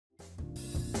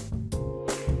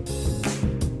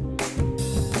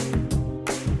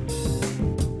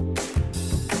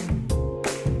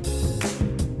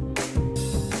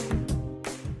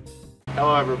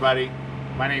Hello everybody,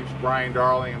 my name is Brian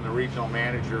Darling. I'm the regional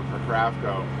manager for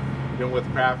Crafco. Been with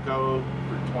Crafco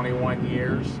for 21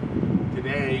 years.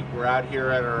 Today we're out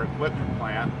here at our equipment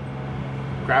plant.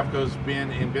 Crafco's been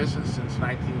in business since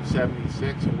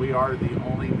 1976 and we are the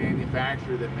only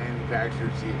manufacturer that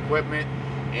manufactures the equipment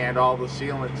and all the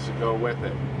sealants that go with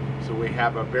it. So we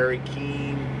have a very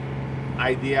keen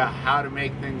idea how to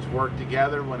make things work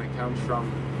together when it comes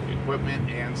from equipment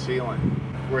and sealant.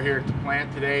 We're here at the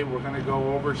plant today. We're going to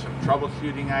go over some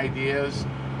troubleshooting ideas,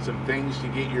 some things to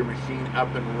get your machine up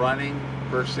and running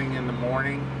first thing in the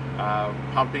morning,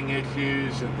 pumping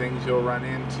issues and things you'll run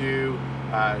into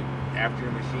after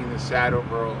your machine is sat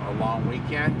over a long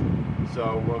weekend.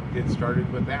 So we'll get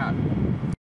started with that.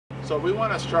 So we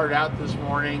want to start out this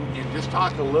morning and just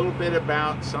talk a little bit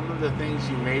about some of the things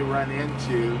you may run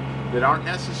into that aren't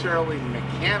necessarily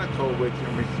mechanical with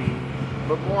your machine,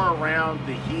 but more around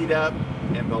the heat up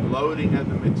and the loading of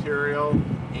the material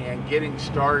and getting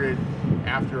started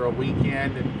after a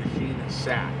weekend and the machine is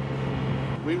sat.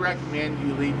 We recommend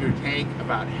you leave your tank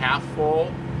about half full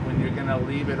when you're going to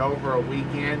leave it over a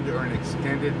weekend or an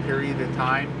extended period of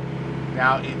time.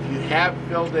 Now if you have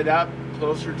filled it up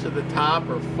closer to the top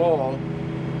or full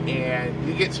and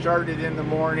you get started in the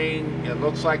morning, it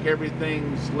looks like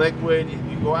everything's liquid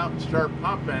and you go out and start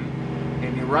pumping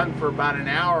and you run for about an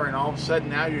hour and all of a sudden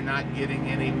now you're not getting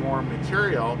any more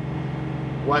material,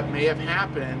 what may have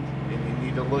happened, and you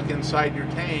need to look inside your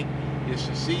tank, is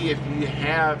to see if you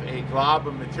have a glob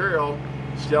of material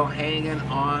still hanging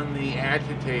on the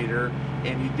agitator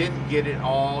and you didn't get it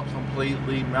all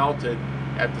completely melted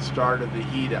at the start of the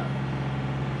heat up.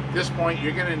 At this point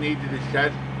you're going to need to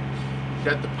shut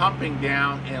the pumping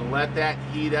down and let that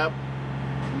heat up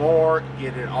more,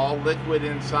 get it all liquid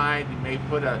inside. You may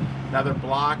put another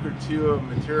block or two of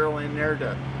material in there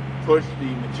to push the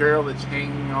material that's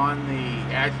hanging on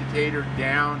the agitator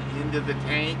down into the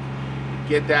tank,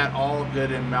 get that all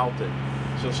good and melted.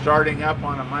 So starting up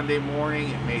on a Monday morning,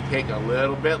 it may take a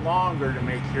little bit longer to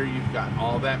make sure you've got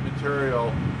all that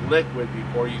material liquid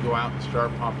before you go out and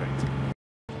start pumping.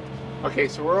 Okay,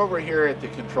 so we're over here at the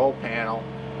control panel.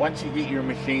 Once you get your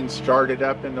machine started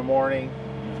up in the morning,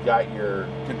 you've got your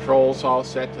controls all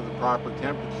set to the proper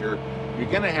temperature, you're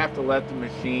going to have to let the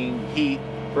machine heat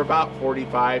for about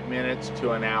 45 minutes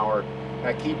to an hour.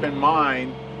 Now keep in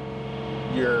mind,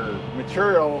 your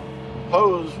material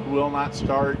hose will not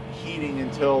start heating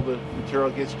until the material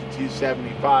gets to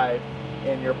 275,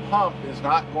 and your pump is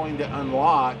not going to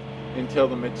unlock until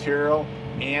the material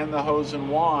and the hose and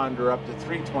wand are up to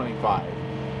 325.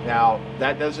 Now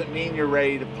that doesn't mean you're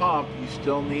ready to pump. You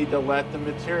still need to let the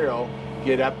material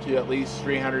get up to at least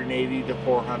 380 to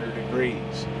 400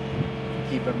 degrees.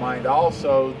 Keep in mind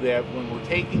also that when we're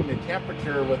taking the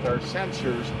temperature with our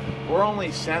sensors, we're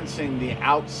only sensing the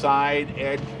outside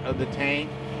edge of the tank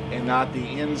and not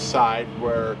the inside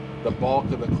where the bulk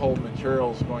of the cold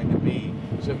material is going to be.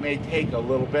 So it may take a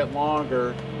little bit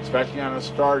longer, especially on a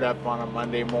startup on a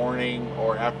Monday morning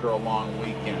or after a long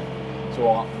weekend. So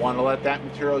we'll want to let that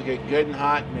material get good and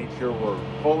hot and make sure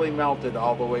we're fully melted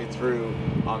all the way through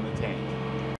on the tank.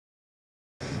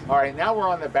 Alright, now we're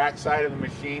on the back side of the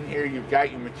machine here. You've got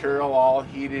your material all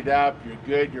heated up, you're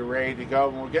good, you're ready to go,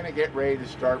 and we're going to get ready to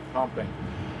start pumping.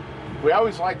 We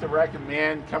always like to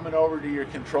recommend coming over to your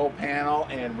control panel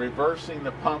and reversing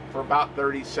the pump for about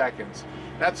 30 seconds.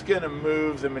 That's going to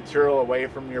move the material away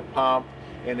from your pump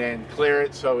and then clear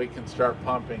it so it can start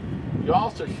pumping. You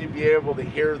also should be able to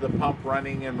hear the pump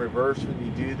running in reverse when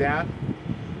you do that.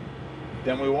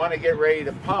 Then we want to get ready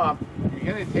to pump.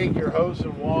 You're going to take your hose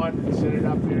and wand and set it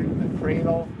up here in the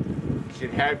cradle. You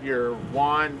should have your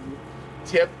wand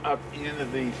tip up into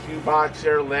the shoebox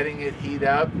there, letting it heat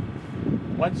up.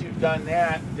 Once you've done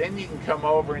that, then you can come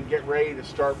over and get ready to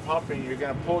start pumping. You're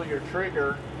going to pull your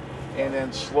trigger and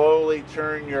then slowly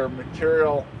turn your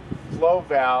material flow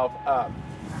valve up.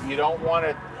 You don't want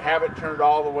to have it turned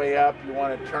all the way up. You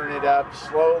want to turn it up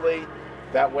slowly.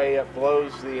 That way it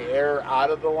blows the air out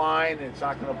of the line and it's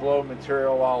not going to blow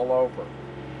material all over.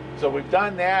 So we've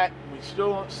done that. We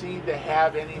still don't seem to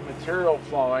have any material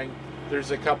flowing.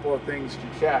 There's a couple of things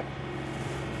to check.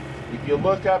 If you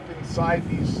look up inside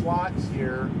these slots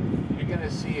here, you're going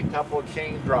to see a couple of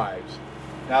chain drives.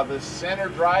 Now the center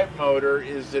drive motor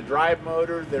is the drive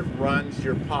motor that runs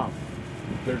your pump.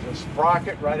 There's a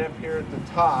sprocket right up here at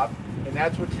the top, and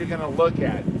that's what you're going to look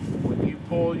at. When you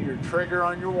pull your trigger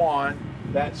on your wand,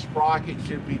 that sprocket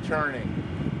should be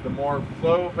turning. The more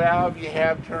flow valve you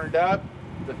have turned up,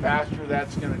 the faster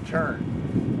that's going to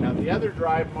turn. Now the other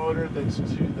drive motor that's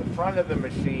to the front of the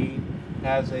machine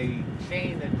has a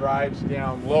chain that drives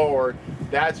down lower.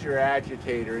 that's your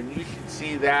agitator, and you should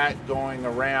see that going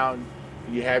around.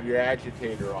 You have your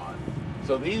agitator on.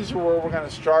 So these are where we're going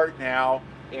to start now,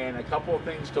 and a couple of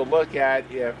things to look at.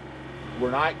 If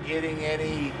we're not getting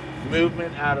any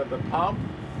movement out of the pump,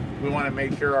 we want to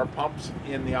make sure our pump's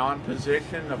in the on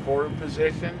position, the forward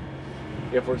position.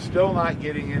 If we're still not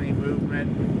getting any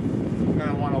movement, we're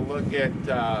going to want to look at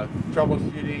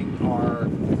troubleshooting our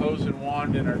hose and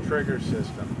wand and our trigger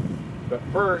system. But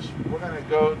first, we're going to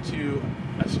go to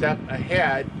a step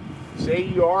ahead. Say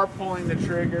you are pulling the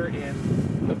trigger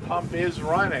and the pump is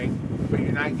running, but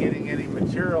you're not getting any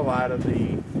material out of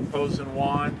the hose and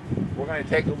wand. We're going to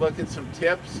take a look at some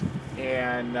tips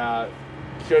and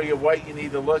show you what you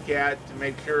need to look at to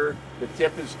make sure the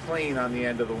tip is clean on the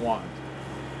end of the wand.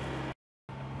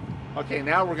 Okay,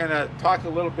 now we're going to talk a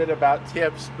little bit about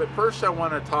tips, but first I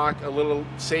want to talk a little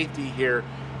safety here.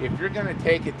 If you're going to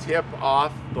take a tip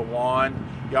off the wand,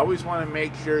 you always want to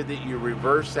make sure that you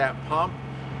reverse that pump,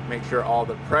 make sure all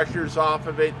the pressure's off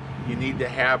of it. You need to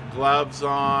have gloves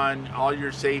on, all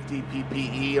your safety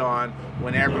PPE on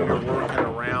whenever you're working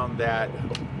around that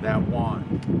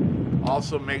wand.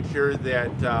 Also make sure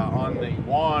that on the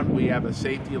wand we have a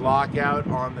safety lockout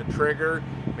on the trigger.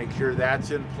 Make sure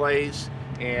that's in place,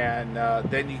 and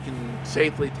then you can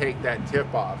safely take that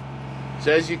tip off.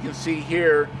 So as you can see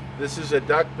here, this is a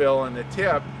duckbill in the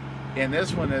tip, and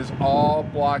this one is all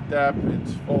blocked up.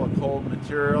 It's full of cold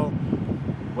material.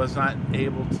 Was not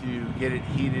able to get it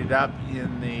heated up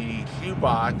in the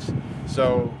shoebox,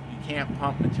 so you can't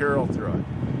pump material through it.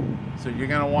 So you're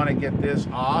going to want to get this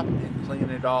off and clean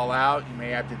it all out. You may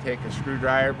have to take a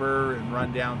screwdriver and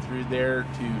run down through there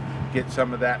to get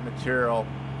some of that material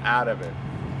out of it.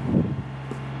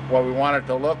 What we want it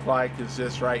to look like is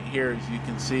this right here. As you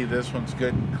can see, this one's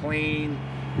good and clean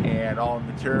and all the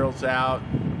material's out.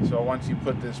 So once you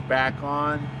put this back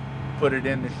on, put it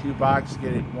in the shoebox,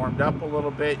 get it warmed up a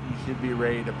little bit, you should be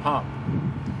ready to pump.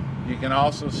 You can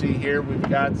also see here we've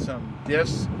got some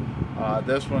discs.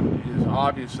 This one is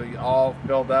obviously all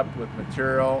filled up with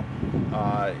material.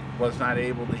 Was not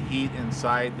able to heat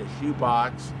inside the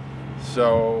shoebox,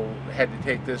 so had to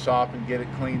take this off and get it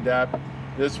cleaned up.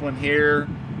 This one here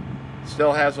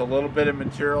still has a little bit of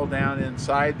material down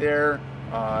inside there.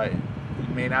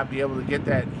 You may not be able to get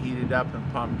that heated up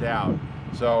and pumped out.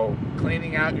 So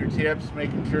cleaning out your tips,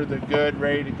 making sure they're good,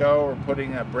 ready to go, or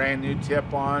putting a brand new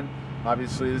tip on.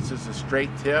 Obviously this is a straight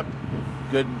tip,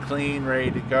 good and clean, ready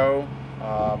to go.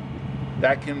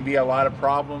 That can be a lot of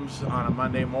problems on a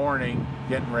Monday morning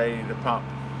getting ready to pump.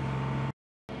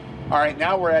 All right,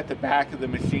 now we're at the back of the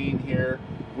machine here.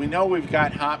 We know we've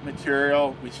got hot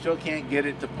material. We still can't get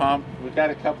it to pump. We've got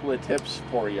a couple of tips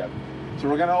for you. So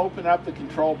we're going to open up the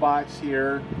control box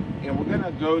here, and we're going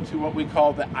to go to what we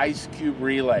call the ice cube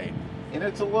relay. And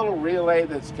it's a little relay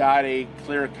that's got a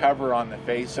clear cover on the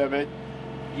face of it.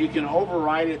 You can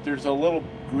override it. There's a little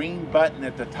green button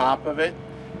at the top of it.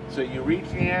 So you reach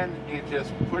in and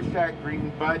just push that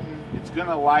green button. It's going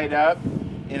to light up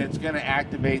and it's going to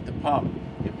activate the pump.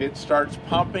 If it starts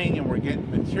pumping and we're getting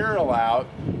material out,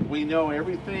 we know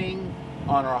everything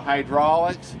on our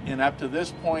hydraulics and up to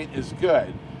this point is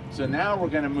good. So now we're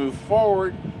going to move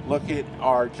forward, look at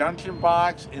our junction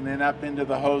box, and then up into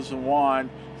the hose and wand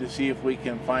to see if we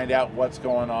can find out what's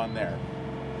going on there.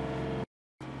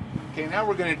 Okay, now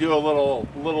we're going to do a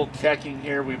little checking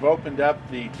here. We've opened up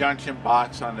the junction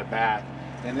box on the back,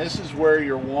 and this is where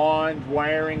your wand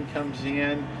wiring comes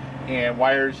in and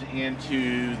wires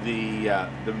into the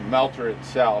melter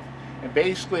itself. And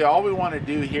basically all we want to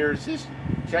do here is just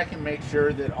check and make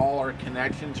sure that all our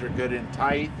connections are good and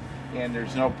tight, and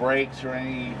there's no breaks or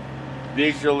any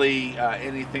visually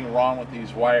anything wrong with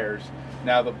these wires.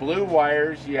 Now the blue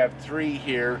wires, you have 3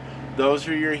 here. Those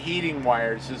are your heating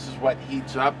wires. This is what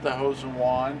heats up the hose and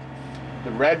wand.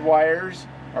 The red wires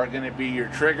are going to be your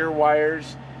trigger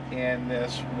wires, and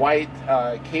this white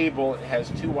cable, it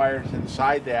has 2 wires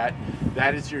inside that.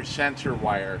 That is your sensor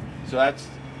wire. So that's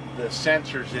the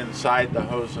sensors inside the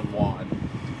hose and wand.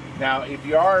 Now if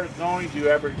you are going to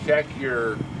ever check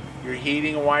your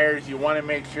heating wires, you want to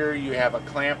make sure you have a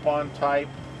clamp-on type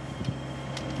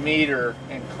meter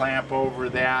and clamp over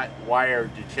that wire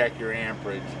to check your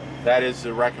amperage. That is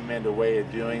the recommended way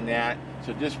of doing that.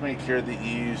 So just make sure that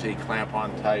you use a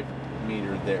clamp-on type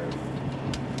meter there.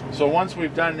 So once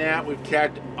we've done that, we've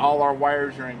checked all our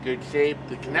wires are in good shape,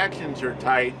 the connections are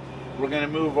tight, we're going to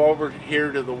move over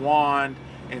here to the wand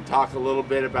and talk a little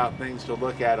bit about things to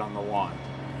look at on the wand.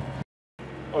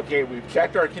 Okay, we've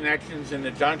checked our connections in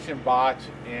the junction box,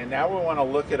 and now we want to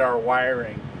look at our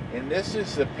wiring. And this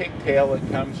is the pigtail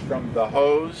that comes from the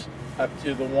hose up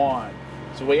to the wand.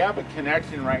 So we have a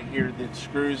connection right here that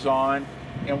screws on,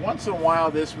 And once in a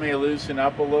while this may loosen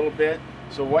up a little bit.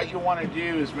 So what you want to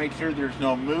do is make sure there's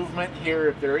no movement here.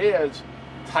 If there is,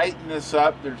 tighten this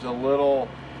up. There's a little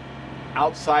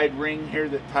outside ring here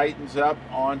that tightens up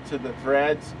onto the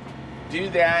threads. Do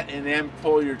that and then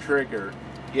pull your trigger.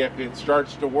 If it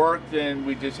starts to work, then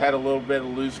we just had a little bit of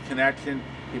loose connection.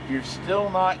 If you're still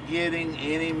not getting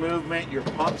any movement, your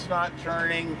pump's not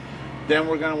turning, then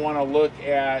we're going to want to look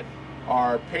at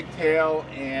our pigtail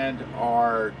and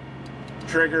our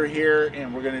trigger here,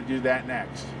 and we're going to do that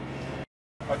next.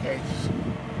 Okay,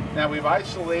 now we've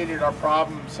isolated our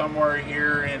problem somewhere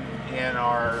here in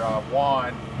our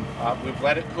wand. We've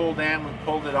let it cool down, we've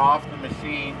pulled it off the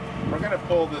machine. We're going to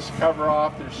pull this cover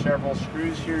off. There's several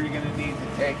screws here you're going to need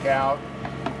to take out.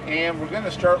 And we're going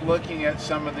to start looking at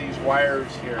some of these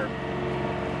wires here.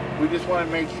 We just want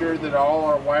to make sure that all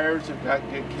our wires have got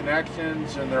good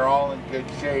connections and they're all in good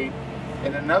shape.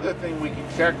 And another thing we can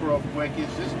check real quick is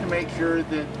just to make sure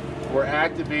that we're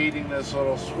activating this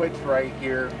little switch right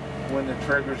here when the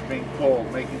trigger's being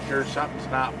pulled, making sure something's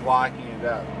not blocking it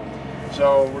up.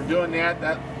 So we're doing that.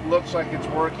 That looks like it's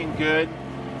working good.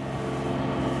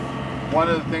 One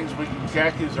of the things we can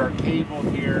check is our cable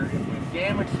here. If we've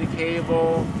damaged the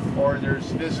cable or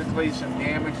there's physically some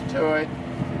damage to it,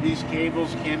 these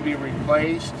cables can be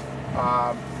replaced.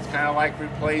 It's kind of like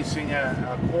replacing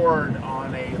a cord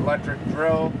on an electric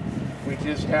drill. We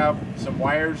just have some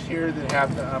wires here that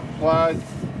have to unplug,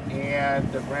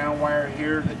 and the ground wire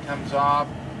here that comes off,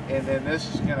 and then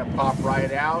this is going to pop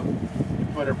right out. You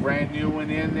put a brand new one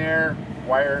in there,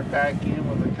 wire it back in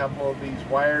with a couple of these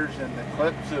wires and the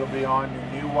clips. It'll be on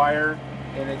your new wire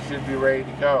and it should be ready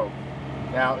to go.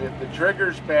 Now if the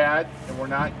trigger's bad and we're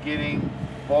not getting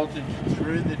voltage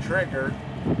through the trigger,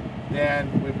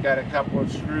 then we've got a couple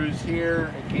of screws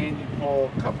here. Again, you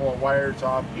pull a couple of wires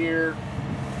off here,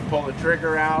 pull the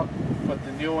trigger out, put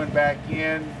the new one back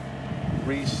in,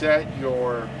 reset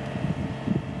your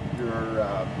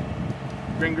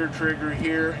finger trigger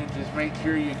here, and just make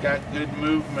sure you got good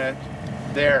movement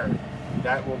there.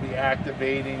 That will be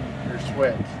activating your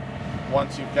switch.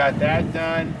 Once you've got that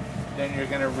done, then you're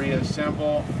going to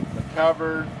reassemble the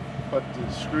cover, put the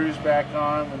screws back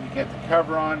on. When you get the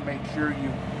cover on, make sure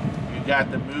you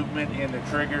got the movement in the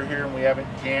trigger here and we haven't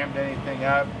jammed anything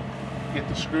up. Get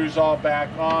the screws all back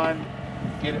on,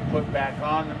 get it put back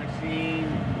on the machine,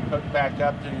 hook back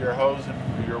up to your hose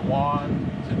and your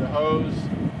wand to the hose,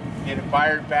 get it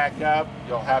fired back up.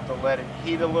 You'll have to let it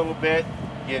heat a little bit,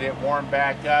 get it warmed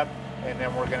back up, and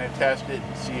then we're going to test it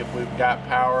and see if we've got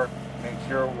power, make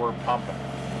sure we're pumping.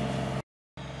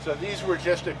 So these were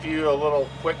just a little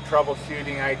quick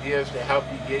troubleshooting ideas to help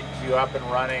you get you up and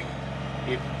running.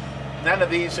 If none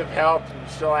of these have helped and you're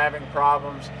still having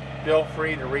problems, feel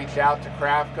free to reach out to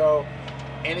Crafco,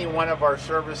 any one of our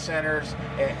service centers,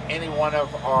 and any one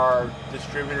of our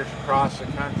distributors across the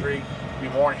country. Be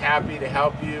more than happy to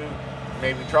help you,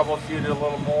 maybe troubleshoot it a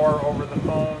little more over the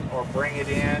phone or bring it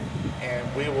in,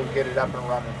 and we will get it up and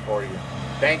running for you.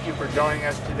 Thank you for joining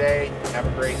us today. Have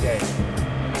a great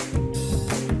day.